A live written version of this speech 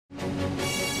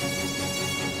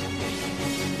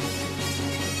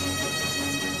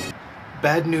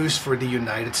Bad news for the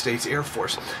United States Air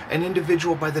Force. An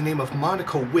individual by the name of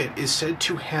Monica Witt is said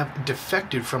to have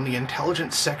defected from the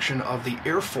intelligence section of the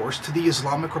Air Force to the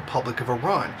Islamic Republic of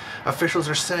Iran. Officials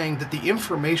are saying that the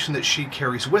information that she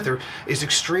carries with her is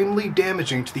extremely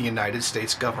damaging to the United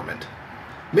States government.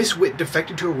 Miss Witt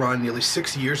defected to Iran nearly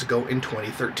 6 years ago in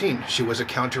 2013. She was a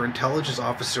counterintelligence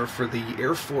officer for the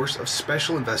Air Force of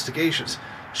Special Investigations.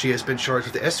 She has been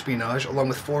charged with espionage along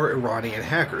with 4 Iranian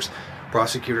hackers.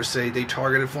 Prosecutors say they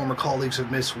targeted former colleagues of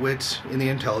Miss Witt in the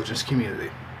intelligence community.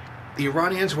 The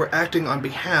Iranians were acting on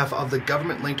behalf of the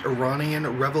government-linked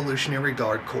Iranian Revolutionary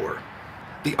Guard Corps.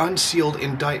 The unsealed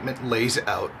indictment lays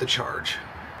out the charge.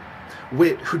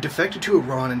 Witt, who defected to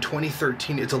Iran in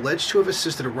 2013, is alleged to have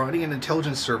assisted Iranian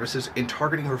intelligence services in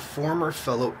targeting her former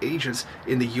fellow agents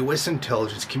in the U.S.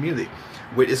 intelligence community.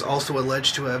 Witt is also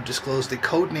alleged to have disclosed the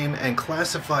codename and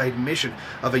classified mission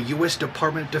of a U.S.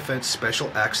 Department of Defense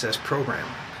Special Access Program.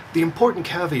 The important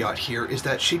caveat here is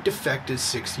that she defected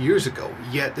 6 years ago,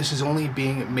 yet this is only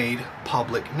being made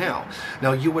public now.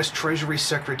 Now, U.S. Treasury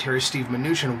Secretary Steve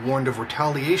Mnuchin warned of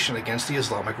retaliation against the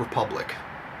Islamic Republic.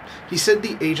 He said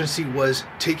the agency was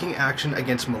taking action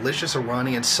against malicious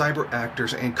Iranian cyber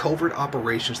actors and covert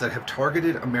operations that have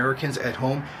targeted Americans at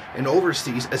home and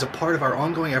overseas as a part of our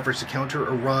ongoing efforts to counter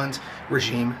Iran's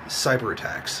regime cyber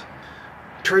attacks.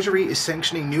 Treasury is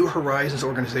sanctioning New Horizons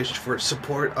organizations for its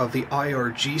support of the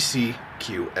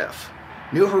IRGC-QF.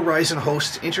 New Horizon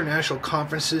hosts international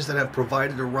conferences that have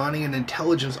provided Iranian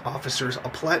intelligence officers a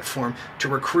platform to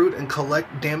recruit and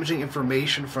collect damaging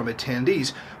information from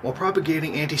attendees while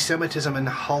propagating anti-Semitism and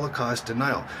Holocaust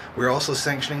denial. We're also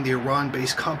sanctioning the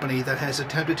Iran-based company that has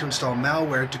attempted to install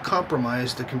malware to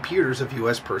compromise the computers of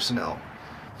U.S. personnel.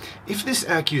 If this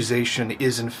accusation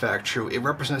is in fact true, it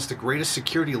represents the greatest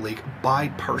security leak by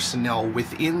personnel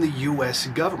within the U.S.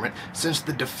 government since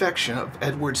the defection of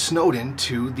Edward Snowden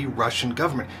to the Russian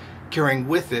government, carrying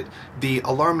with it the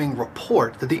alarming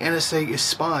report that the NSA is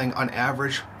spying on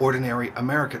average, ordinary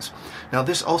Americans. Now,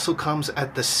 this also comes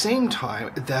at the same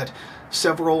time that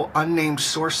several unnamed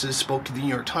sources spoke to the New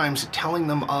York Times, telling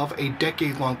them of a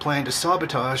decade-long plan to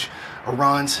sabotage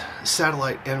Iran's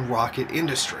satellite and rocket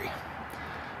industry.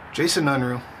 Jason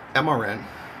Unruhe, MRN,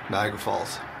 Niagara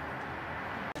Falls.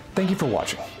 Thank you for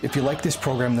watching. If you like this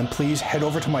program, then please head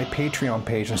over to my Patreon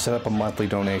page and set up a monthly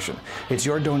donation. It's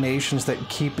your donations that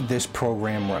keep this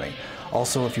program running.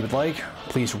 Also, if you would like,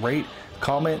 please rate,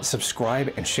 comment,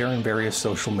 subscribe, and share in various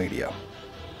social media.